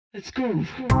Let's go. Everybody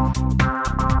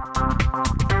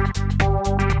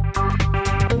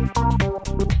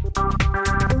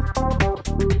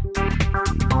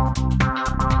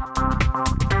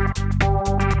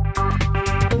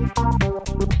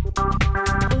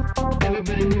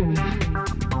move.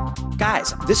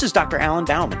 Guys, this is Dr. Alan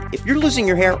Bauman. If you're losing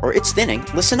your hair or it's thinning,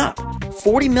 listen up.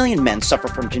 40 million men suffer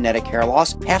from genetic hair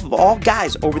loss. Half of all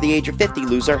guys over the age of 50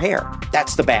 lose their hair.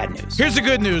 That's the bad news. Here's the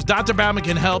good news. Dr. Bauman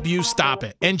can help you stop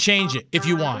it and change it if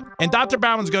you want. And Dr.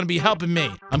 Bauman's going to be helping me.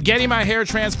 I'm getting my hair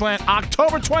transplant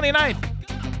October 29th.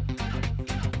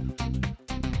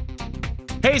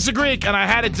 Hey, it's the Greek, and I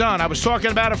had it done. I was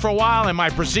talking about it for a while, and my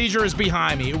procedure is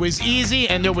behind me. It was easy,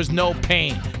 and there was no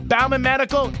pain. Bauman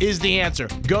Medical is the answer.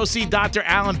 Go see Dr.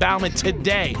 Alan Bauman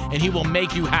today, and he will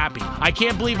make you happy. I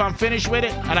can't believe I'm finished with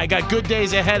it, and I got good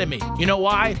days ahead of me. You know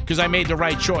why? Because I made the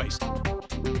right choice.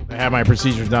 I had my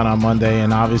procedures done on Monday,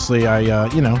 and obviously I,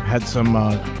 had some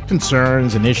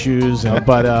concerns and issues,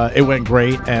 but it went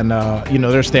great, and,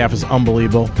 their staff is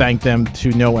unbelievable. Thank them to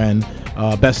no end.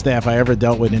 Best staff I ever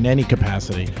dealt with in any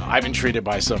capacity. I've been treated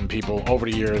by some people over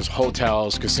the years,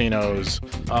 hotels, casinos,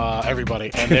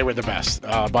 everybody, and they were the best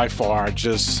by far.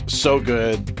 Just so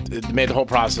good. It made the whole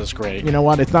process great. You know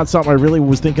what? It's not something I really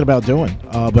was thinking about doing,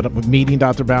 but meeting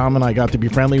Dr. Bauman, I got to be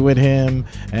friendly with him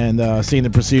and seeing the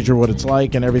procedure, what it's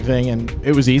like and everything, and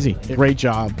it was easy. Great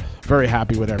job. Very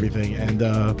happy with everything. And,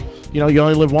 you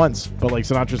only live once. But like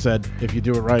Sinatra said, if you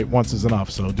do it right, once is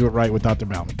enough. So do it right with Dr.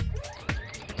 Bauman.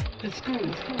 Let's go.